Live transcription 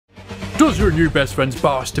Does your new best friend's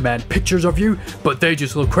boss demand pictures of you, but they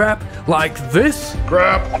just look crap, like this?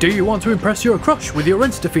 Crap. Do you want to impress your crush with your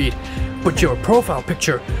Insta feed, but your profile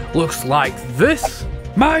picture looks like this?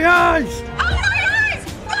 My eyes! Oh, my eyes!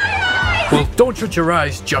 My eyes! Well, don't shut your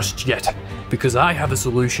eyes just yet, because I have a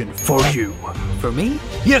solution for you. For me?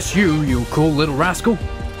 Yes, you cool little rascal.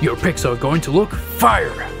 Your pics are going to look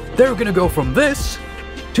fire. They're gonna go from this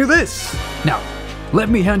to this. Now, let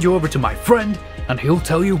me hand you over to my friend, and he'll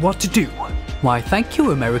tell you what to do. Why, thank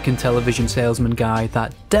you, American television salesman guy.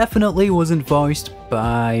 That definitely wasn't voiced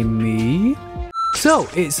by me. So,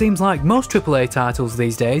 it seems like most AAA titles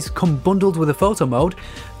these days come bundled with a photo mode,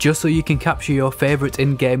 just so you can capture your favourite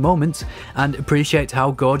in-game moments and appreciate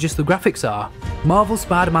how gorgeous the graphics are. Marvel's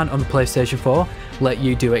Spider-Man on the PlayStation 4 let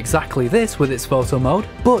you do exactly this with its photo mode,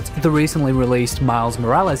 but the recently released Miles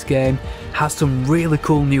Morales game has some really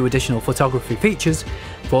cool new additional photography features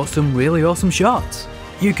for some really awesome shots.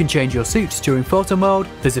 You can change your suits during photo mode,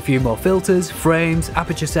 there's a few more filters, frames,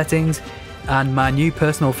 aperture settings, and my new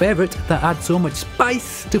personal favourite that adds so much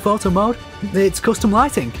spice to photo mode, it's custom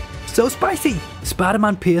lighting. So spicy!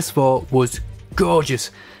 Spider-Man PS4 was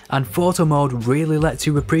gorgeous, and photo mode really lets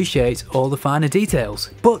you appreciate all the finer details.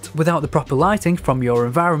 But without the proper lighting from your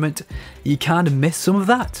environment, you kinda miss some of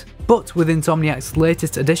that. But with Insomniac's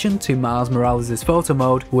latest addition to Miles Morales' photo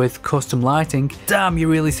mode with custom lighting, damn, you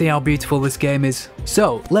really see how beautiful this game is.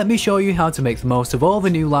 So let me show you how to make the most of all the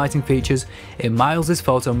new lighting features in Miles'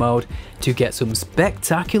 photo mode to get some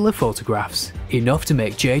spectacular photographs. Enough to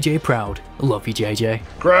make JJ proud. Love you, JJ.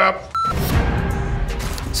 Crap.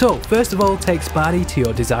 So first of all, take Spidey to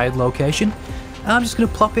your desired location. I'm just going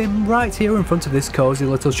to plop him right here in front of this cozy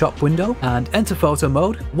little shop window and enter photo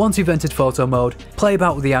mode. Once you've entered photo mode, play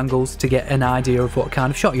about with the angles to get an idea of what kind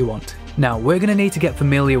of shot you want. Now we're going to need to get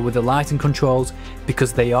familiar with the lighting controls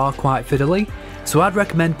because they are quite fiddly, so I'd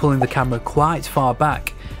recommend pulling the camera quite far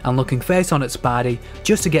back and looking face on at Spidey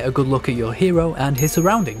just to get a good look at your hero and his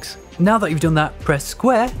surroundings. Now that you've done that, press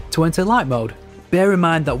square to enter light mode. Bear in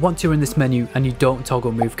mind that once you're in this menu and you don't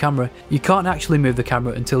toggle move camera, you can't actually move the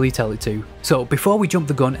camera until you tell it to. So before we jump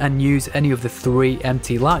the gun and use any of the 3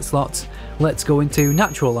 empty light slots, let's go into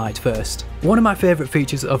natural light first. One of my favourite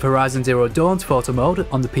features of Horizon Zero Dawn's photo mode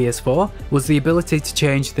on the PS4 was the ability to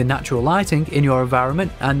change the natural lighting in your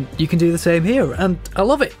environment, and you can do the same here, and I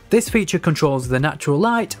love it. This feature controls the natural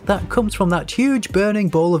light that comes from that huge burning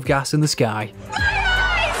ball of gas in the sky.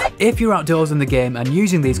 If you're outdoors in the game and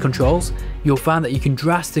using these controls, you'll find that you can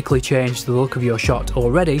drastically change the look of your shot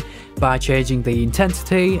already by changing the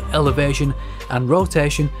intensity, elevation and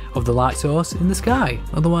rotation of the light source in the sky,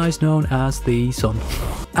 otherwise known as the sun.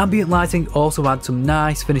 Ambient lighting also adds some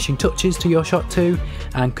nice finishing touches to your shot too,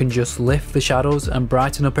 and can just lift the shadows and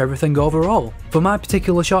brighten up everything overall. For my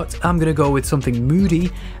particular shot, I'm going to go with something moody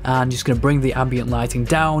and just going to bring the ambient lighting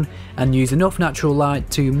down and use enough natural light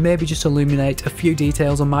to maybe just illuminate a few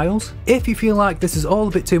details on Miles. If you feel like this is all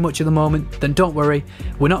a bit too much at the moment, then don't worry,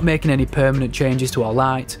 we're not making any permanent changes to our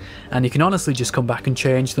light, and you can honestly just come back and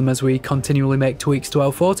change them as we continually make tweaks to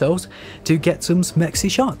our photos to get some smexy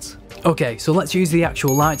shots. Okay, so let's use the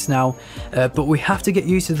actual lights now, but we have to get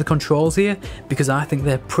used to the controls here because I think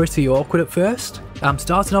they're pretty awkward at first. I'm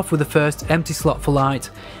starting off with the first empty slot for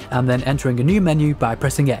light and then entering a new menu by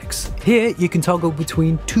pressing X. Here you can toggle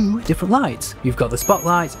between 2 different lights. You've got the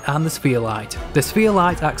spotlight and the sphere light. The sphere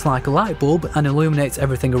light acts like a light bulb and illuminates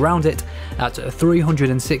everything around it at a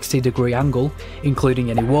 360-degree angle,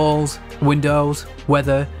 including any walls, windows,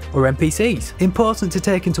 weather or NPCs. Important to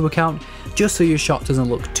take into account just so your shot doesn't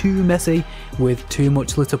look too messy with too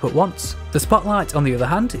much lit up at once. The spotlight, on the other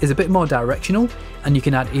hand, is a bit more directional, and you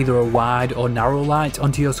can add either a wide or narrow light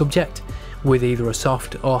onto your subject with either a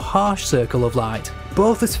soft or harsh circle of light.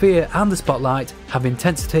 Both the sphere and the spotlight have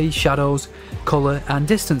intensity, shadows, colour and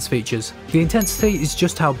distance features. The intensity is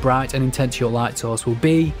just how bright and intense your light source will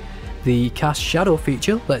be. The cast shadow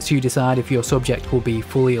feature lets you decide if your subject will be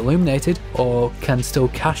fully illuminated or can still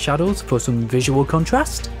cast shadows for some visual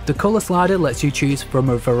contrast. The colour slider lets you choose from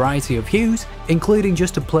a variety of hues, including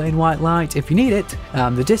just a plain white light if you need it,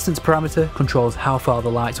 and the distance parameter controls how far the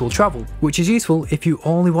light will travel, which is useful if you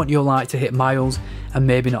only want your light to hit Miles and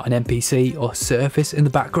maybe not an NPC or surface in the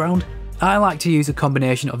background. I like to use a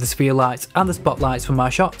combination of the sphere lights and the spotlights for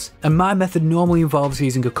my shots, and my method normally involves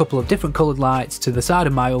using a couple of different coloured lights to the side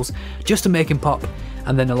of Miles just to make him pop,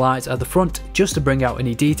 and then a light at the front just to bring out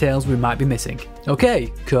any details we might be missing.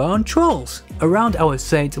 Okay, controls! Around our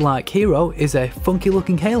saint-like hero is a funky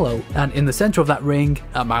looking halo, and in the centre of that ring,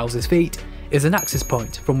 at Miles' feet, is an axis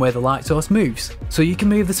point from where the light source moves. So you can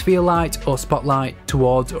move the sphere light or spotlight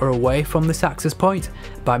towards or away from this axis point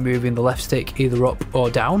by moving the left stick either up or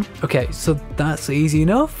down. Okay, so that's easy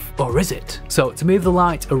enough, or is it? So to move the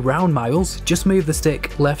light around Miles, just move the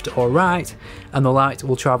stick left or right, and the light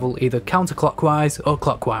will travel either counterclockwise or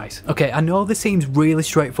clockwise. Okay, I know this seems really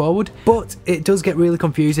straightforward, but it does get really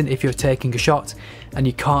confusing if you're taking a shot and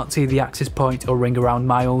you can't see the axis point or ring around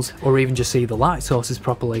Miles, or even just see the light sources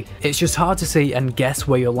properly. It's just hard to see and guess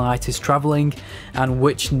where your light is travelling and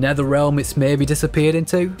which nether realm it's maybe disappeared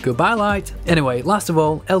into. Goodbye light! Anyway, last of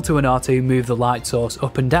all, L2 and R2 move the light source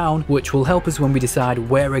up and down, which will help us when we decide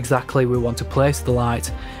where exactly we want to place the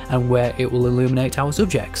light and where it will illuminate our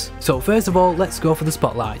subjects. So first of all, let's go for the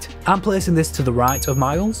spotlight. I'm placing this to the right of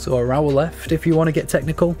Miles, or our left if you want to get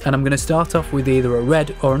technical, and I'm going to start off with either a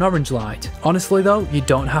red or an orange light. Honestly though, you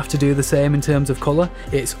don't have to do the same in terms of colour,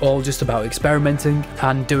 it's all just about experimenting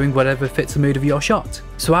and doing whatever fits the mood of your shot.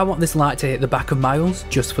 So I want this light to hit the back of Miles,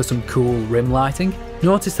 just for some cool rim lighting.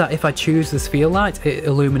 Notice that if I choose the sphere light, it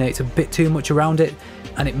illuminates a bit too much around it,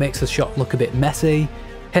 and it makes the shot look a bit messy.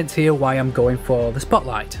 Hence here why I'm going for the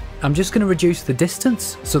spotlight. I'm just going to reduce the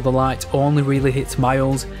distance so the light only really hits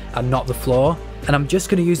Miles and not the floor, and I'm just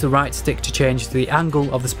going to use the right stick to change the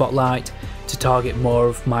angle of the spotlight to target more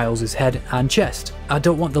of Miles' head and chest. I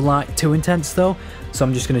don't want the light too intense though, so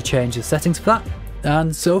I'm just going to change the settings for that,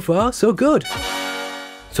 and so far so good.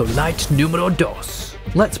 So light numero dos.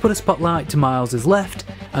 Let's put a spotlight to Miles' left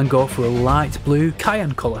and go for a light blue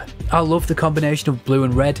cayenne colour. I love the combination of blue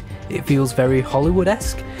and red, it feels very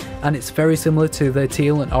Hollywood-esque, and it's very similar to the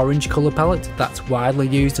teal and orange colour palette that's widely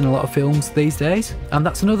used in a lot of films these days. And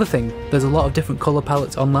that's another thing, there's a lot of different colour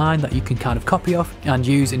palettes online that you can kind of copy off and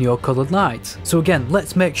use in your coloured lights. So again,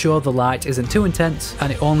 let's make sure the light isn't too intense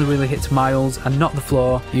and it only really hits Miles and not the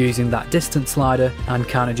floor, using that distance slider, and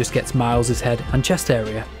kind of just gets Miles' head and chest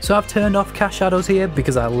area. So I've turned off cast shadows here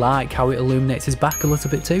because I like how it illuminates his back a little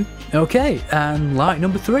bit too. Okay, and light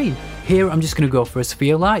number 3. Here I'm just going to go for a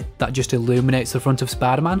sphere light that just illuminates the front of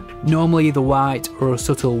Spider-Man, normally either white or a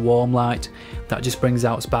subtle warm light that just brings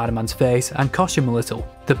out Spider-Man's face and costume a little.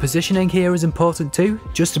 The positioning here is important too,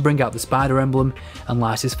 just to bring out the spider emblem and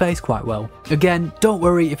light his face quite well. Again, don't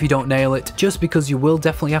worry if you don't nail it, just because you will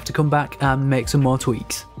definitely have to come back and make some more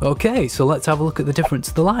tweaks. Okay, so let's have a look at the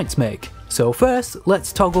difference the lights make. So first,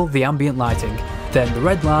 let's toggle the ambient lighting, then the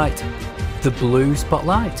red light, the blue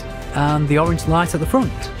spotlight, and the orange light at the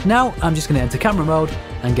front. Now I'm just going to enter camera mode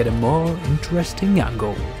and get a more interesting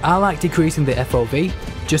angle. I like decreasing the FOV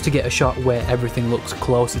just to get a shot where everything looks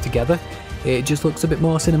closer together. It just looks a bit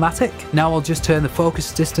more cinematic. Now I'll just turn the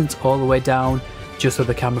focus distance all the way down just so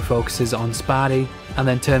the camera focuses on Spidey, and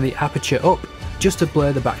then turn the aperture up just to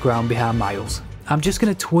blur the background behind Miles. I'm just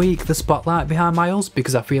going to tweak the spotlight behind Miles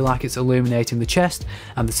because I feel like it's illuminating the chest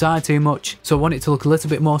and the side too much, so I want it to look a little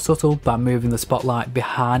bit more subtle by moving the spotlight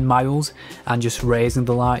behind Miles and just raising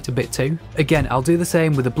the light a bit too. Again, I'll do the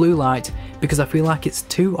same with the blue light because I feel like it's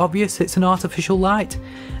too obvious it's an artificial light,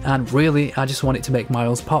 and really I just want it to make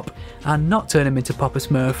Miles pop and not turn him into Papa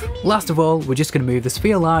Smurf. Last of all, we're just going to move the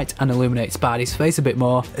sphere light and illuminate Spidey's face a bit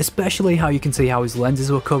more, especially how you can see how his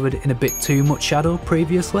lenses were covered in a bit too much shadow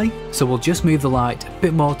previously. So we'll just move the light a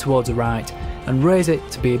bit more towards the right and raise it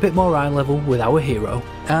to be a bit more eye level with our hero.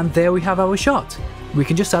 And there we have our shot. We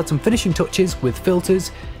can just add some finishing touches with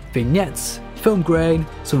filters, vignettes, film grain,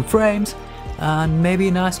 some frames, and maybe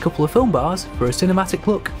a nice couple of film bars for a cinematic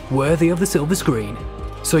look worthy of the silver screen.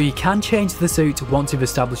 So you can change the suit once you've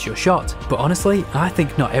established your shot, but honestly I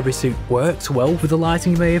think not every suit works well with the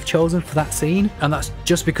lighting you may have chosen for that scene, and that's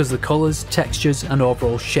just because the colours, textures and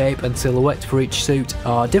overall shape and silhouette for each suit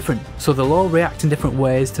are different, so they'll all react in different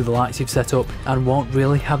ways to the lights you've set up and won't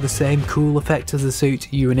really have the same cool effect as the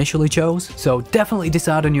suit you initially chose. So definitely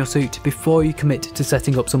decide on your suit before you commit to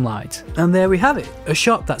setting up some lights. And there we have it, a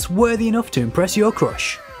shot that's worthy enough to impress your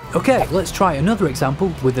crush. Okay, let's try another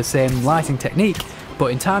example with the same lighting technique,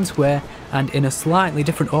 but in Times Square and in a slightly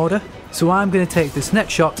different order. So I'm going to take this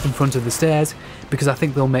next shot in front of the stairs because I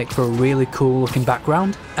think they'll make for a really cool looking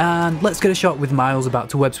background, and let's get a shot with Miles about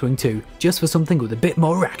to web swing too, just for something with a bit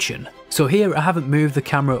more action. So here I haven't moved the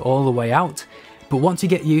camera all the way out, but once you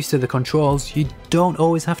get used to the controls, you don't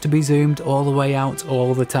always have to be zoomed all the way out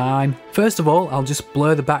all the time. First of all, I'll just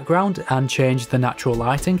blur the background and change the natural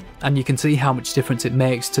lighting, and you can see how much difference it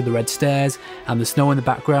makes to the red stairs and the snow in the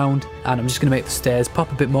background, and I'm just going to make the stairs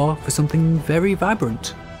pop a bit more for something very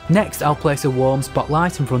vibrant. Next, I'll place a warm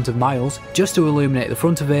spotlight in front of Miles, just to illuminate the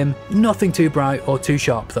front of him, nothing too bright or too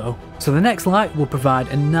sharp though. So the next light will provide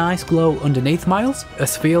a nice glow underneath Miles, a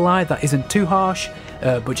sphere light that isn't too harsh,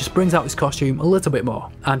 but just brings out his costume a little bit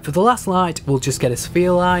more. And for the last light, we'll just get a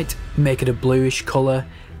sphere light, make it a bluish colour,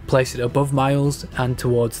 place it above Miles and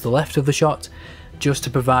towards the left of the shot, just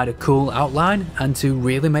to provide a cool outline and to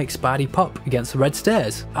really make Spidey pop against the red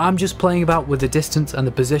stairs. I'm just playing about with the distance and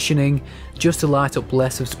the positioning, just to light up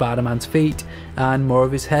less of Spider-Man's feet and more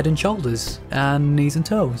of his head and shoulders, and knees and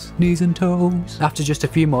toes. Knees and toes. After just a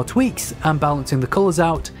few more tweaks and balancing the colours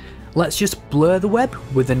out, let's just blur the web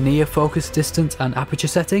with the near focus distance and aperture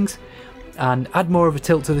settings, and add more of a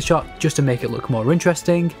tilt to the shot just to make it look more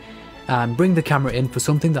interesting, and bring the camera in for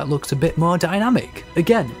something that looks a bit more dynamic.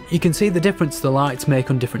 Again, you can see the difference the lights make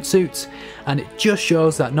on different suits, and it just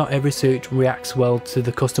shows that not every suit reacts well to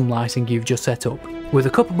the custom lighting you've just set up. With a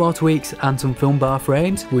couple more tweaks and some film bar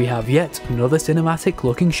frames, we have yet another cinematic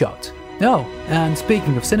looking shot. Oh, and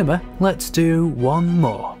speaking of cinema, let's do one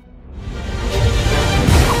more.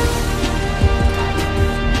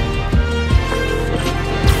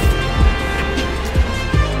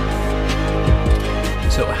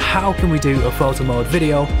 So how can we do a photo mode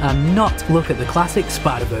video and not look at the classic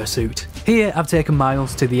Spider-Verse suit? Here I've taken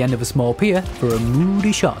Miles to the end of a small pier for a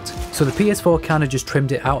moody shot. So the PS4 kinda just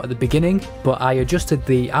trimmed it out at the beginning, but I adjusted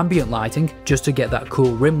the ambient lighting just to get that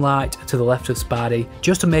cool rim light to the left of Spidey,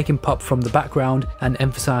 just to make him pop from the background and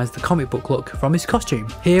emphasise the comic book look from his costume.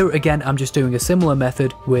 Here again I'm just doing a similar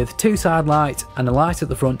method with two side lights and a light at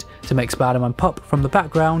the front to make Spider-Man pop from the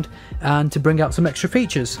background and to bring out some extra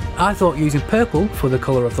features. I thought using purple for the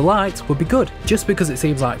colour of the lights would be good, just because it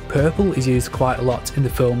seems like purple is used quite a lot in the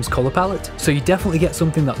film's colour palette. So you definitely get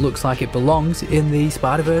something that looks like it belongs in the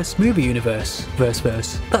Spider-Verse movie universe. Verse.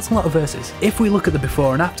 That's a lot of verses. If we look at the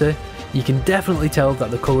before and after, you can definitely tell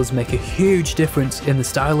that the colours make a huge difference in the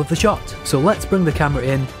style of the shot. So let's bring the camera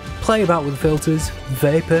in, play about with the filters.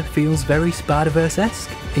 Vapor feels very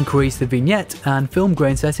Spider-Verse-esque. Increase the vignette and film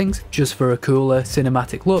grain settings just for a cooler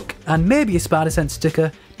cinematic look, and maybe a Spider-Sense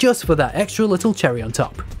sticker just for that extra little cherry on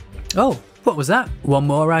top. Oh, what was that? One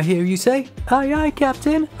more I hear you say? Aye aye,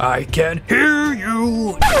 Captain. I can hear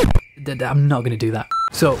you. I'm not going to do that.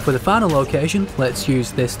 So for the final location, let's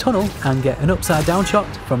use this tunnel and get an upside down shot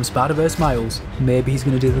from Spider-Verse Miles. Maybe he's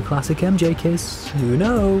going to do the classic MJ kiss, who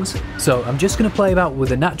knows? So I'm just going to play about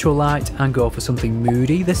with a natural light and go for something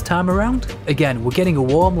moody this time around. Again, we're getting a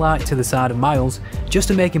warm light to the side of Miles just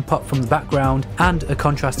to make him pop from the background, and a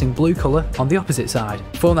contrasting blue colour on the opposite side.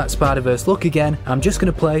 For that Spider-Verse look again, I'm just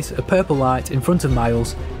going to place a purple light in front of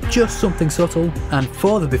Miles, just something subtle, and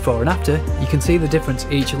for the before and after, you can see the difference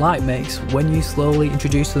each light makes when you slowly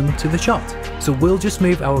introduce them to the shot. So we'll just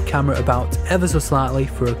move our camera about ever so slightly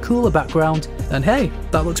for a cooler background, and hey,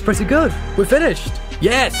 that looks pretty good. We're finished!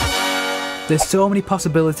 Yes! There's so many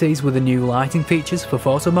possibilities with the new lighting features for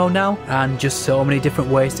photo mode now, and just so many different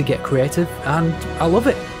ways to get creative, and I love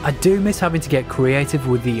it. I do miss having to get creative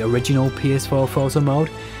with the original PS4 photo mode,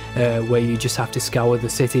 where you just have to scour the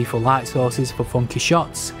city for light sources for funky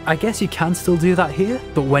shots. I guess you can still do that here,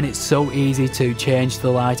 but when it's so easy to change the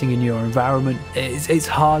lighting in your environment, it's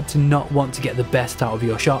hard to not want to get the best out of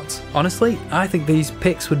your shots. Honestly, I think these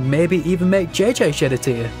pics would maybe even make JJ shed a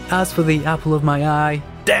tear. As for the apple of my eye,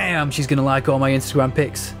 damn, she's gonna like all my Instagram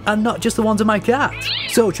pics, and not just the ones of my cat.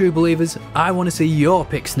 So true believers, I want to see your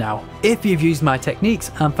pics now. If you've used my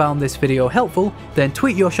techniques and found this video helpful, then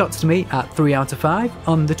tweet your shots to me at 3out of5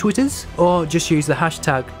 on the Twitters, or just use the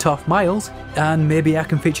hashtag #ToffMiles, and maybe I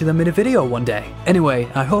can feature them in a video one day. Anyway,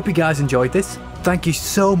 I hope you guys enjoyed this. Thank you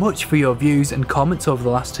so much for your views and comments over the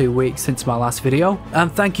last 2 weeks since my last video,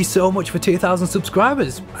 and thank you so much for 2,000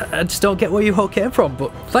 subscribers. I just don't get where you all came from,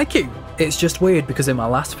 but thank you. It's just weird because in my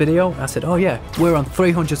last video I said, oh yeah, we're on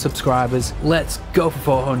 300 subscribers, let's go for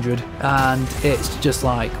 400, and it's just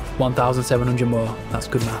like 1,700 more. That's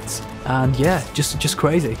good maths. And yeah, just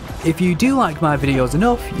crazy. If you do like my videos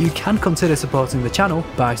enough, you can consider supporting the channel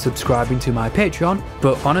by subscribing to my Patreon,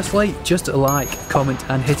 but honestly, just a like, comment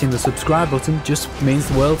and hitting the subscribe button just means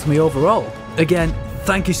the world to me overall. Again,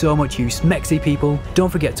 thank you so much, you smexy people.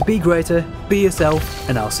 Don't forget to be greater, be yourself,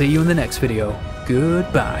 and I'll see you in the next video.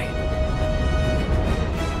 Goodbye.